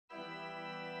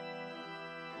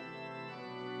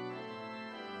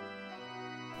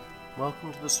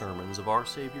Welcome to the sermons of Our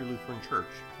Savior Lutheran Church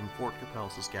in Fort Capel,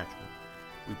 Saskatchewan.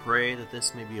 We pray that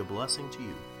this may be a blessing to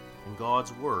you, and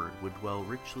God's Word would dwell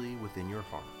richly within your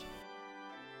heart.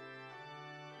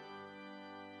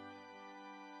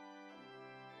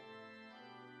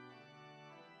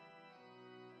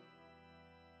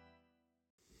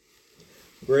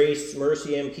 Grace,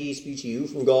 mercy, and peace be to you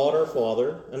from God our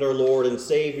Father and our Lord and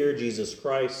Savior Jesus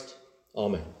Christ.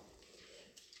 Amen.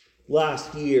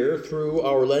 Last year, through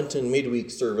our Lenten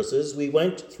midweek services, we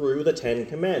went through the Ten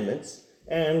Commandments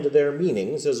and their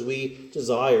meanings as we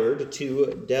desired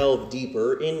to delve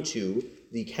deeper into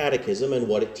the Catechism and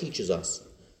what it teaches us.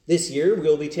 This year,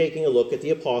 we'll be taking a look at the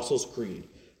Apostles' Creed,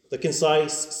 the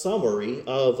concise summary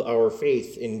of our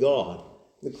faith in God,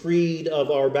 the creed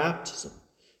of our baptism,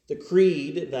 the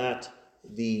creed that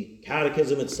the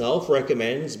Catechism itself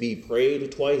recommends be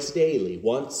prayed twice daily,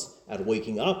 once at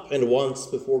waking up and once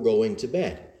before going to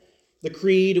bed. The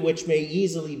creed which may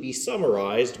easily be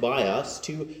summarized by us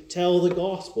to tell the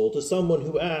gospel to someone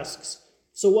who asks,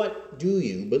 "So what do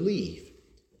you believe?"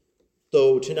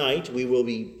 Though tonight we will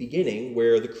be beginning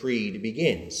where the creed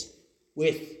begins,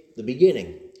 with the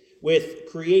beginning, with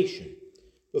creation.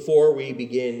 Before we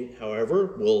begin,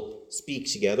 however, we'll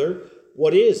speak together.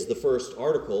 What is the first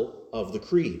article of the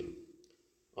creed?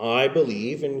 I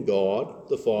believe in God,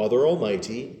 the Father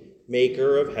Almighty,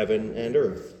 maker of heaven and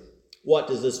earth. What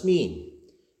does this mean?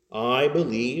 I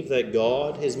believe that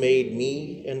God has made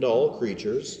me and all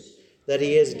creatures, that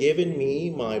he has given me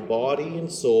my body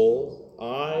and soul,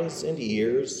 eyes and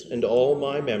ears and all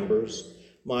my members,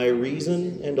 my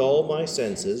reason and all my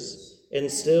senses, and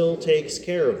still takes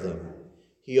care of them.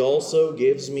 He also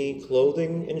gives me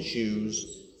clothing and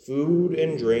shoes, food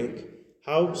and drink,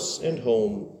 house and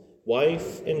home,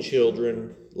 wife and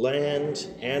children, land,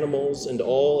 animals, and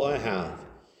all I have.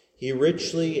 He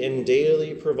richly and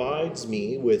daily provides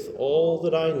me with all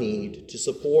that I need to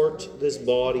support this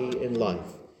body and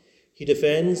life. He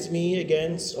defends me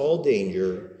against all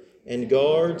danger and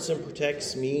guards and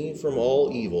protects me from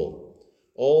all evil.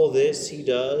 All this he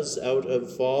does out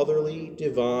of fatherly,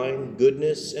 divine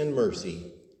goodness and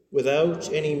mercy,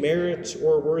 without any merit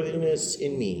or worthiness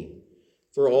in me.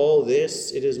 For all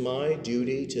this, it is my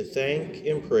duty to thank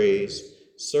and praise,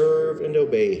 serve and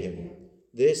obey him.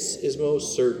 This is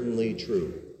most certainly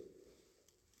true.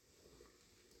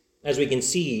 As we can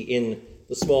see in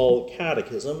the small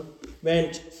catechism,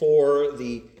 meant for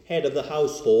the head of the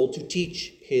household to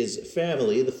teach his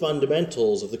family the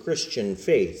fundamentals of the Christian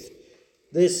faith.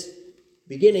 This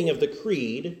beginning of the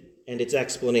creed and its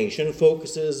explanation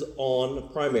focuses on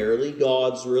primarily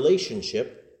God's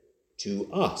relationship to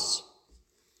us.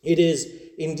 It is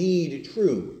indeed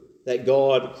true that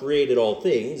God created all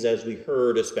things, as we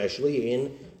heard especially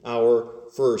in our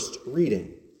first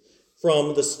reading.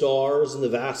 From the stars and the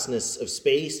vastness of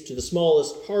space to the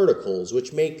smallest particles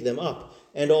which make them up,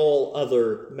 and all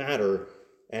other matter,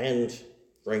 and,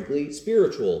 frankly,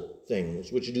 spiritual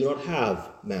things which do not have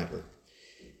matter.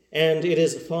 And it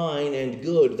is fine and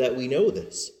good that we know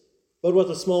this. But what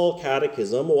the small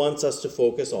catechism wants us to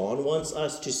focus on, wants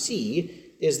us to see,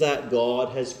 is that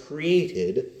God has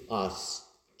created us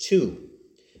too.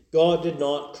 God did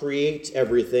not create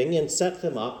everything and set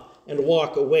them up and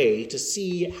walk away to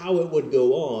see how it would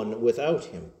go on without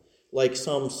him, like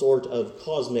some sort of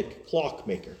cosmic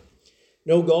clockmaker.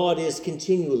 No, God is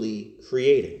continually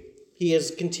creating. He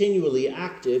is continually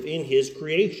active in his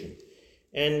creation.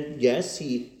 And yes,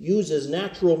 he uses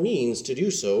natural means to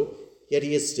do so, yet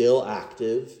he is still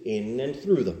active in and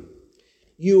through them.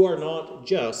 You are not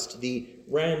just the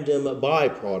random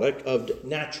byproduct of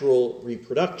natural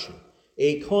reproduction,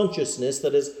 a consciousness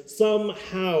that is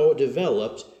somehow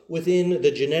developed within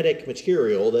the genetic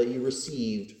material that you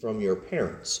received from your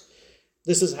parents.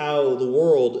 This is how the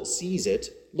world sees it,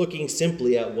 looking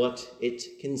simply at what it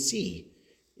can see.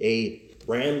 A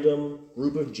random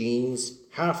group of genes,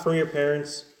 half from your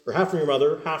parents, or half from your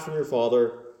mother, half from your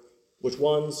father. Which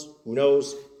ones? Who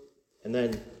knows? And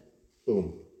then,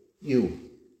 boom, you.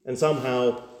 And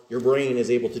somehow your brain is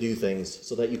able to do things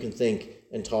so that you can think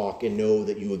and talk and know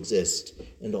that you exist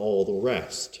and all the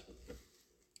rest.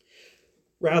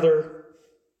 Rather,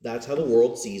 that's how the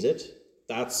world sees it.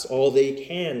 That's all they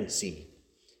can see.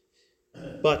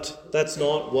 But that's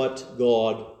not what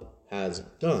God has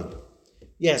done.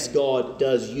 Yes, God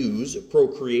does use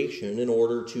procreation in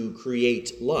order to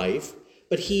create life,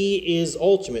 but he is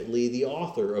ultimately the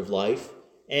author of life,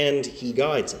 and he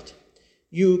guides it.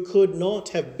 You could not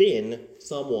have been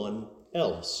someone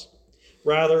else.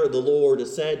 Rather, the Lord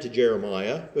said to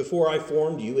Jeremiah, "Before I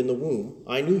formed you in the womb,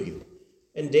 I knew you."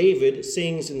 And David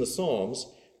sings in the Psalms,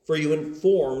 "For you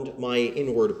informed my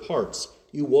inward parts.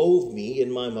 You wove me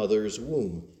in my mother's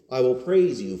womb. I will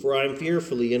praise you, for I am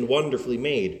fearfully and wonderfully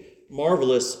made.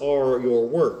 Marvelous are your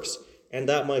works, and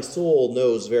that my soul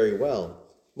knows very well.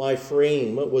 My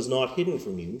frame was not hidden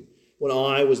from you when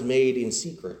I was made in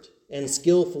secret and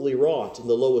skillfully wrought in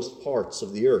the lowest parts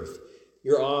of the earth.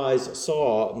 Your eyes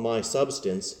saw my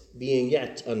substance being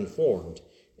yet unformed,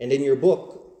 and in your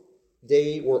book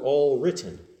they were all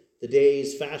written, the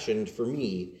days fashioned for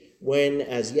me, when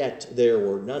as yet there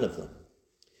were none of them.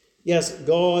 Yes,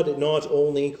 God not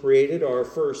only created our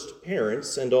first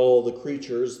parents and all the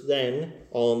creatures then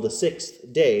on the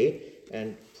sixth day,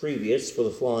 and previous for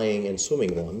the flying and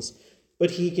swimming ones,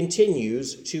 but he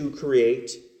continues to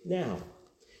create now.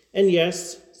 And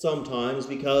yes, sometimes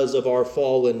because of our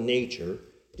fallen nature,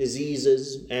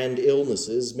 diseases and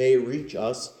illnesses may reach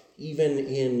us even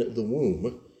in the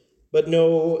womb. But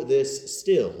know this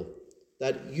still,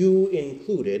 that you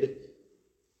included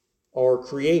are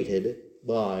created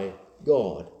by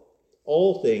God.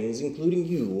 All things, including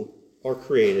you, are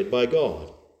created by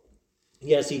God.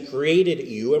 Yes, he created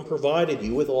you and provided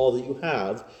you with all that you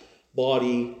have,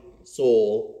 body,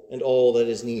 soul, and all that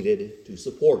is needed to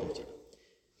support it.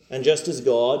 And just as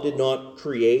God did not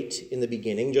create in the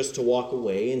beginning just to walk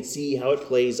away and see how it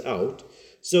plays out,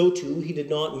 so too he did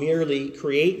not merely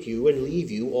create you and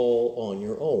leave you all on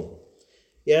your own.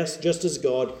 Yes, just as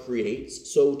God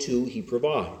creates, so too he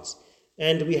provides.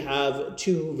 And we have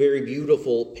two very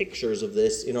beautiful pictures of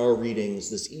this in our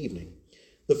readings this evening.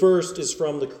 The first is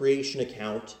from the creation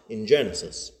account in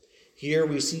Genesis. Here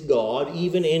we see God,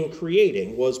 even in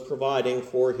creating, was providing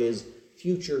for his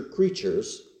future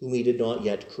creatures whom he did not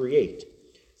yet create.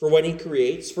 For when he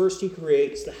creates, first he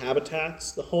creates the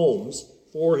habitats, the homes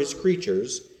for his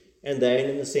creatures, and then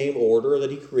in the same order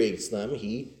that he creates them,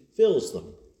 he fills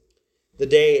them. The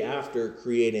day after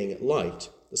creating light,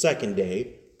 the second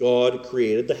day, God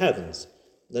created the heavens.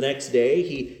 The next day,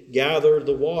 he gathered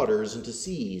the waters into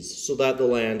seas so that the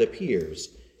land appears.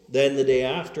 Then the day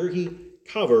after, he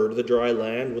covered the dry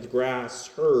land with grass,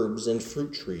 herbs, and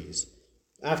fruit trees.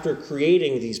 After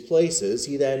creating these places,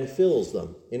 he then fills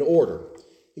them in order.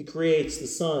 He creates the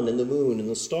sun and the moon and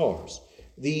the stars.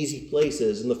 These he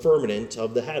places in the firmament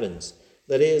of the heavens.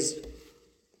 That is,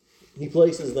 he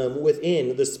places them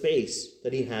within the space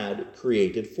that he had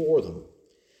created for them,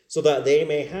 so that they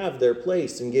may have their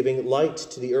place in giving light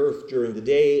to the earth during the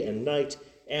day and night,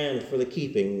 and for the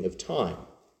keeping of time.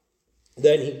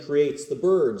 Then he creates the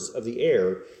birds of the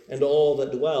air and all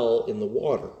that dwell in the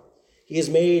water. He has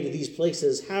made these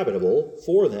places habitable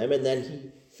for them, and then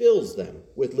he fills them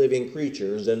with living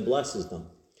creatures and blesses them.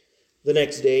 The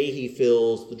next day he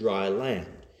fills the dry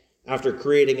land. After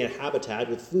creating a habitat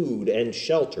with food and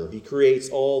shelter, he creates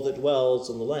all that dwells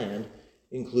on the land,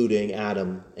 including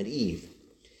Adam and Eve.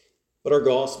 But our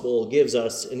gospel gives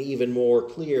us an even more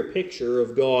clear picture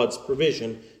of God's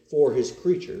provision for his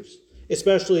creatures,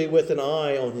 especially with an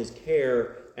eye on his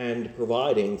care and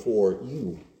providing for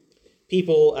you.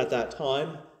 People at that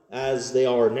time, as they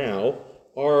are now,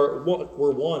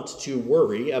 were wont to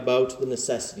worry about the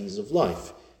necessities of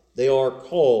life. They are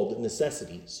called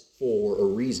necessities for a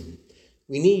reason.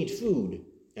 We need food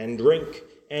and drink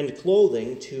and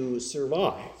clothing to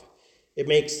survive. It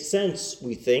makes sense,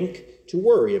 we think, to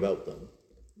worry about them.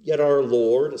 Yet our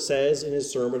Lord says in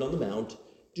his Sermon on the Mount,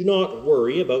 "Do not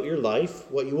worry about your life,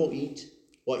 what you will eat,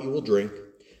 what you will drink,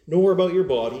 nor about your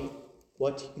body,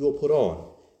 what you will put on.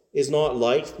 Is not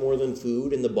life more than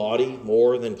food, and the body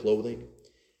more than clothing?"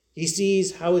 He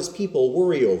sees how his people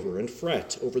worry over and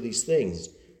fret over these things,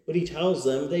 but he tells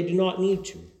them they do not need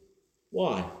to.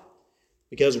 Why?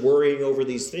 Because worrying over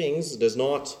these things does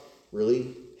not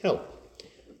really help.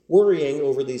 Worrying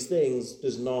over these things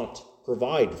does not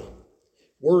provide them.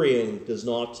 Worrying does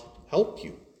not help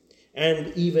you,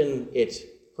 and even it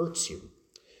hurts you.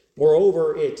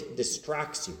 Moreover, it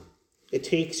distracts you. It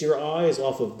takes your eyes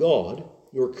off of God,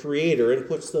 your Creator, and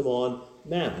puts them on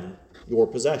mammon, your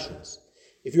possessions.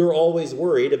 If you're always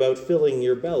worried about filling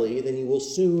your belly, then you will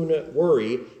soon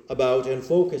worry about and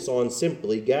focus on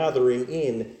simply gathering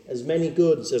in as many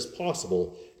goods as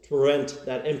possible to prevent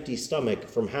that empty stomach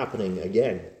from happening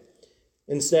again.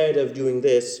 Instead of doing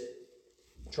this,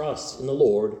 trust in the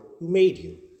Lord who made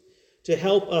you. To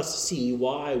help us see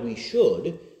why we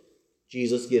should,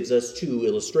 Jesus gives us two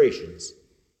illustrations.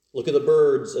 Look at the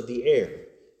birds of the air,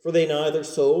 for they neither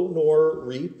sow nor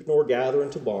reap nor gather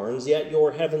into barns, yet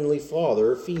your heavenly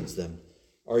Father feeds them.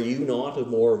 Are you not of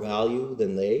more value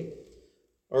than they?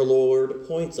 Our Lord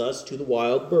points us to the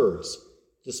wild birds,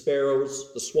 the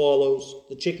sparrows, the swallows,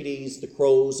 the chickadees, the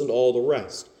crows, and all the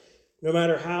rest. No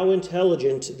matter how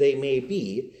intelligent they may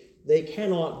be, they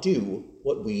cannot do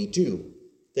what we do.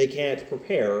 They can't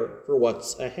prepare for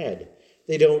what's ahead.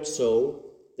 They don't sow,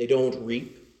 they don't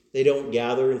reap, they don't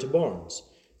gather into barns.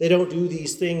 They don't do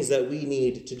these things that we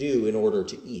need to do in order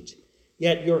to eat.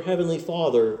 Yet your heavenly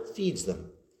Father feeds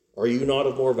them. Are you not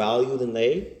of more value than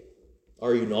they?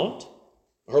 Are you not?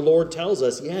 Our Lord tells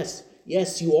us,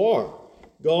 yes, you are.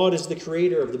 God is the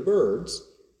creator of the birds,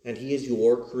 and he is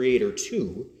your creator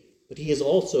too, but he is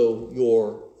also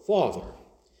your Father.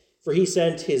 For he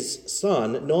sent his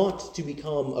Son not to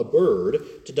become a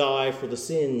bird, to die for the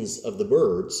sins of the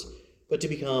birds, but to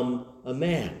become a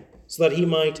man, so that he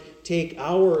might take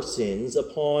our sins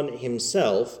upon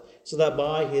himself, so that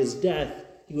by his death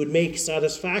he would make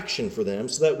satisfaction for them,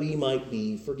 so that we might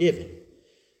be forgiven.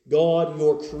 God,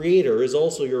 your Creator, is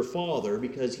also your Father,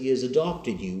 because he has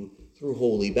adopted you through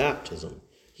holy baptism.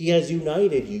 He has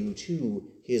united you to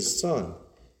his Son.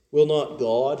 Will not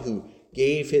God, who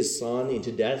gave his Son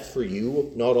into death for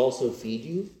you, not also feed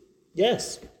you?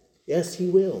 Yes, he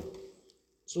will.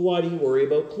 So why do you worry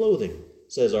about clothing,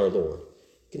 says our Lord?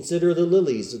 Consider the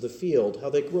lilies of the field, how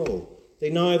they grow. They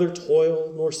neither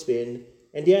toil nor spin,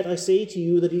 and yet I say to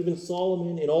you that even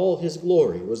Solomon in all his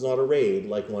glory was not arrayed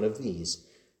like one of these.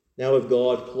 Now if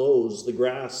God clothes the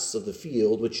grass of the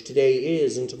field, which today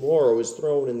is and tomorrow is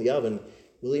thrown in the oven,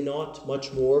 will he not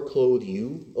much more clothe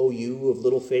you, O you of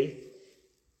little faith?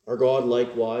 Our God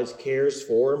likewise cares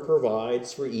for and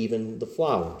provides for even the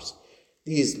flowers.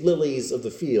 These lilies of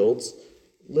the fields,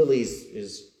 lilies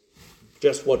is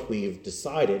just what we've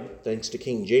decided, thanks to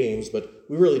King James, but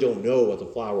we really don't know what the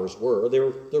flowers were.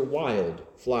 They're wild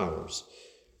flowers.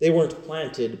 They weren't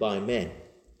planted by men,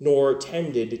 nor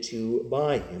tended to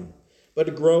by him,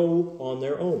 but grow on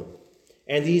their own.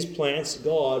 And these plants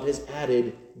God has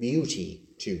added beauty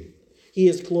to. He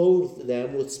has clothed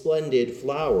them with splendid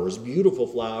flowers, beautiful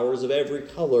flowers of every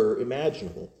color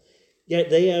imaginable. Yet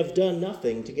they have done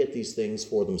nothing to get these things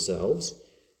for themselves.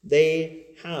 They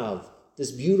have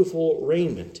this beautiful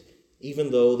raiment,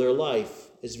 even though their life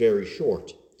is very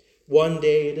short. One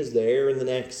day it is there, and the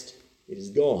next it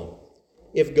is gone.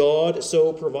 If God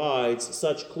so provides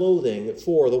such clothing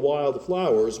for the wild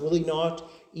flowers, will he not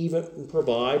even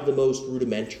provide the most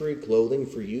rudimentary clothing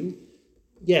for you?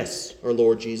 Yes, our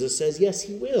Lord Jesus says, yes,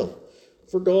 he will.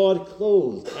 For God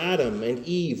clothed Adam and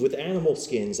Eve with animal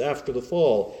skins after the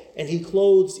fall, and he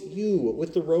clothes you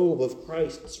with the robe of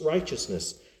Christ's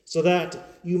righteousness, so that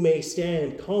you may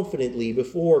stand confidently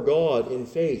before God in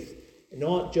faith,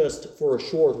 not just for a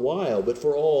short while, but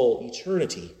for all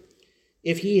eternity.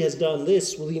 If he has done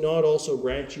this, will he not also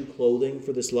grant you clothing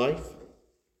for this life?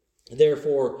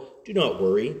 Therefore, do not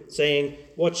worry, saying,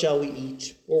 what shall we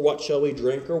eat, or what shall we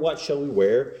drink, or what shall we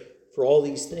wear? For all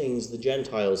these things the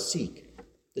Gentiles seek.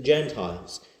 The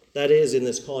Gentiles, that is, in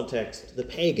this context, the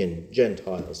pagan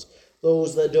Gentiles,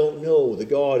 those that don't know the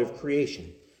God of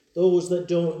creation, those that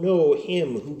don't know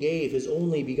him who gave his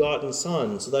only begotten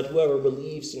Son, so that whoever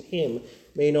believes in him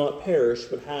may not perish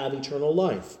but have eternal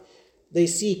life. They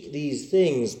seek these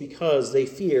things because they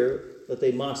fear that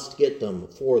they must get them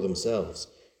for themselves.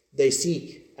 They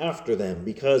seek after them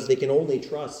because they can only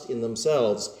trust in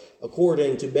themselves,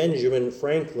 according to Benjamin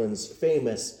Franklin's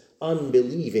famous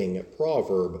unbelieving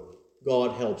proverb,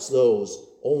 God helps those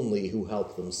only who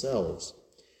help themselves.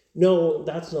 No,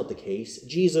 that's not the case.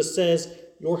 Jesus says,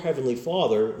 your heavenly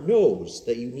Father knows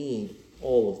that you need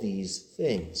all of these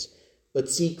things. But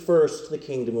seek first the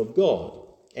kingdom of God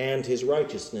and his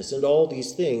righteousness, and all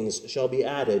these things shall be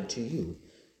added to you.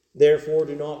 Therefore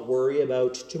do not worry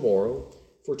about tomorrow,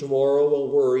 for tomorrow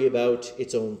will worry about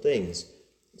its own things.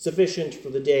 Sufficient for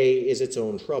the day is its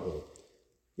own trouble.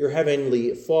 Your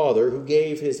heavenly Father, who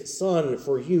gave his Son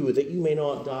for you, that you may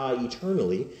not die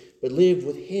eternally, but live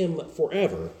with him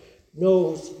forever,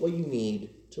 knows what you need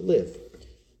to live.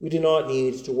 We do not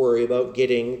need to worry about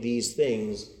getting these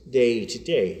things day to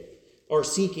day. Our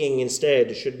seeking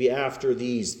instead should not be after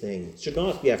these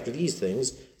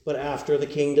things, but after the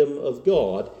kingdom of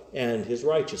God and his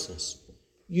righteousness.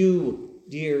 You,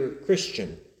 dear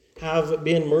Christian, have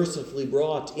been mercifully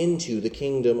brought into the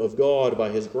kingdom of God by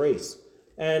his grace.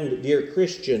 And, dear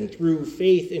Christian, through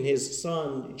faith in his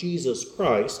Son, Jesus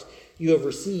Christ, you have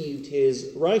received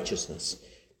his righteousness.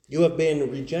 You have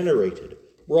been regenerated,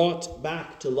 brought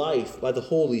back to life by the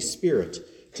Holy Spirit.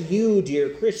 To you, dear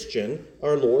Christian,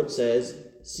 our Lord says,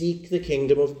 seek the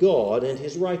kingdom of God and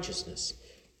his righteousness.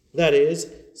 That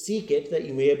is, seek it that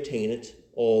you may obtain it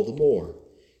all the more.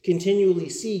 Continually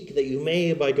seek that you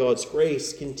may, by God's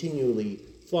grace, continually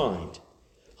find.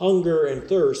 Hunger and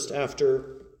thirst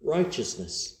after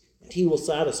righteousness, and he will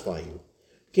satisfy you.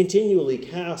 Continually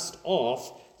cast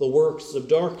off the works of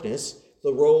darkness,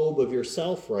 the robe of your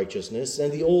self-righteousness,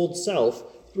 and the old self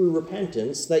through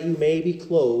repentance, that you may be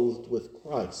clothed with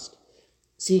Christ.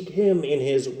 Seek him in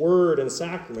his word and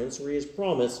sacraments, where he has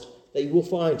promised that you will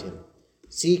find him.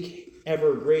 Seek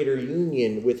ever greater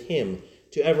union with him,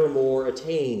 to ever more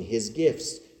attain his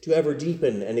gifts, to ever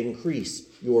deepen and increase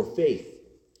your faith.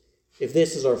 If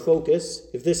this is our focus,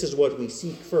 if this is what we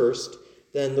seek first,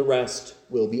 then the rest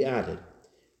will be added.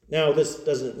 Now, this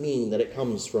doesn't mean that it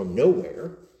comes from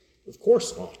nowhere. Of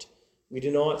course not. We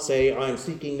do not say, I'm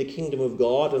seeking the kingdom of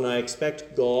God, and I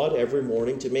expect God every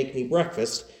morning to make me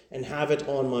breakfast and have it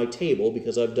on my table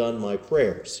because I've done my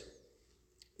prayers.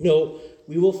 No,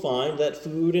 we will find that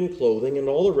food and clothing and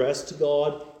all the rest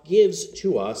God gives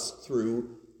to us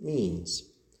through means.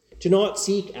 To not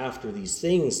seek after these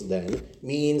things, then,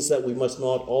 means that we must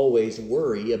not always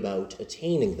worry about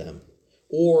attaining them,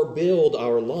 or build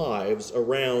our lives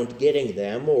around getting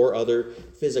them or other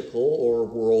physical or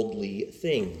worldly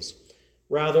things.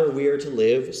 Rather, we are to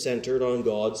live centered on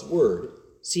God's word,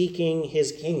 seeking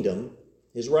his kingdom,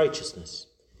 his righteousness.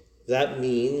 That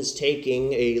means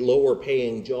taking a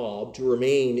lower-paying job to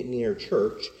remain near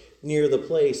church, near the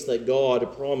place that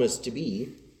God promised to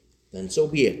be, then so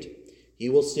be it. He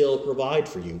will still provide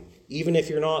for you, even if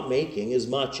you're not making as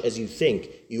much as you think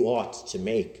you ought to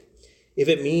make. If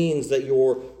it means that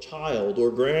your child or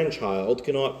grandchild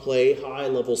cannot play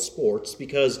high-level sports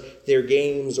because their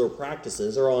games or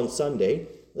practices are on Sunday,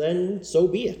 then so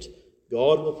be it.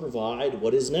 God will provide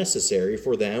what is necessary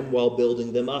for them while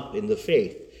building them up in the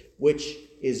faith, which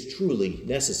is truly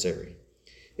necessary.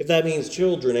 If that means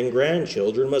children and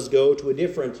grandchildren must go to a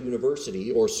different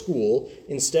university or school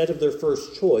instead of their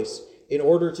first choice in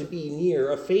order to be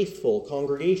near a faithful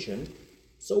congregation,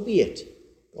 so be it.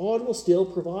 God will still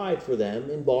provide for them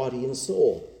in body and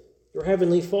soul. Your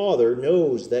heavenly Father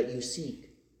knows that you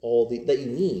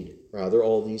need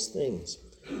all these things.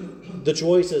 The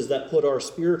choices that put our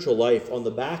spiritual life on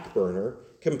the back burner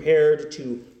compared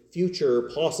to future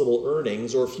possible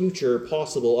earnings or future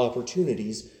possible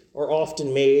opportunities are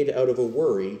often made out of a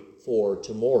worry for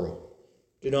tomorrow.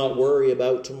 Do not worry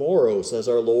about tomorrow, says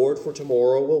our Lord, for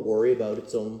tomorrow will worry about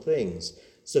its own things.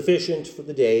 Sufficient for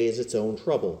the day is its own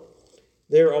trouble.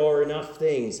 There are enough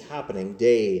things happening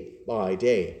day by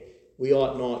day. We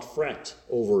ought not fret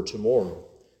over tomorrow.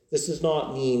 This does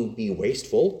not mean be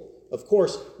wasteful. Of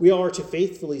course, we are to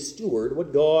faithfully steward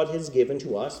what God has given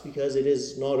to us because it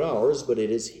is not ours, but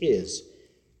it is his.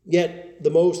 Yet the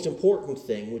most important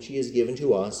thing which he has given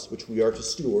to us, which we are to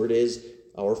steward, is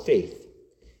our faith.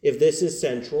 If this is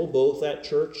central, both at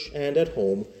church and at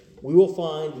home, we will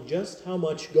find just how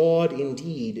much God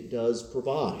indeed does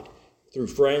provide, through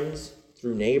friends,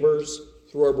 through neighbors,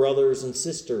 through our brothers and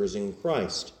sisters in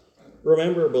Christ.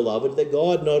 Remember, beloved, that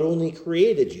God not only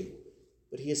created you,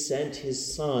 but he has sent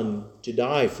his Son to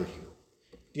die for you.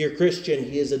 Dear Christian,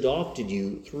 he has adopted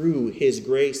you through his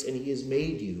grace, and he has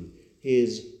made you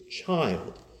his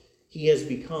child. He has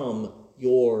become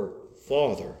your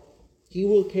Father. He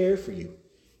will care for you,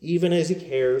 even as he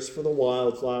cares for the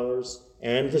wildflowers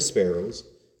and the sparrows.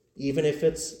 Even if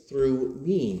it's through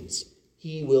means,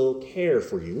 he will care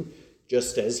for you,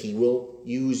 just as he will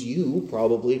use you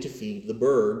probably to feed the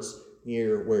birds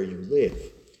near where you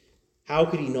live. How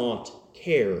could he not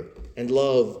care and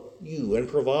love you and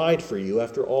provide for you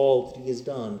after all that he has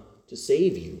done to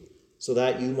save you, so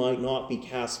that you might not be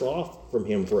cast off from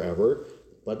him forever,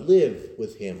 but live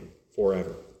with him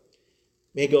forever?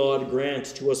 May God grant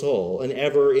to us all an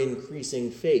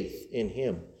ever-increasing faith in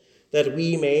him, that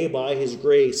we may, by his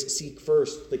grace, seek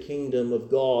first the kingdom of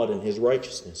God and his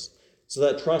righteousness, so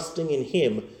that trusting in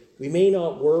him, we may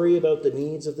not worry about the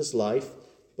needs of this life,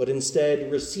 but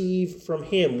instead receive from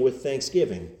him with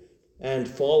thanksgiving, and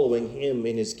following him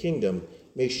in his kingdom,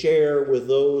 may share with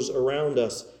those around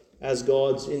us as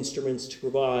God's instruments to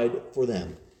provide for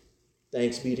them.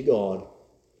 Thanks be to God.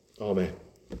 Amen.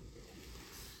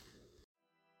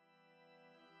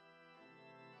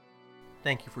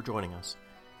 Thank you for joining us.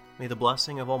 May the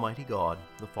blessing of Almighty God,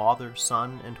 the Father,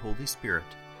 Son, and Holy Spirit,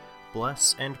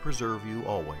 bless and preserve you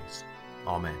always.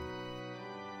 Amen.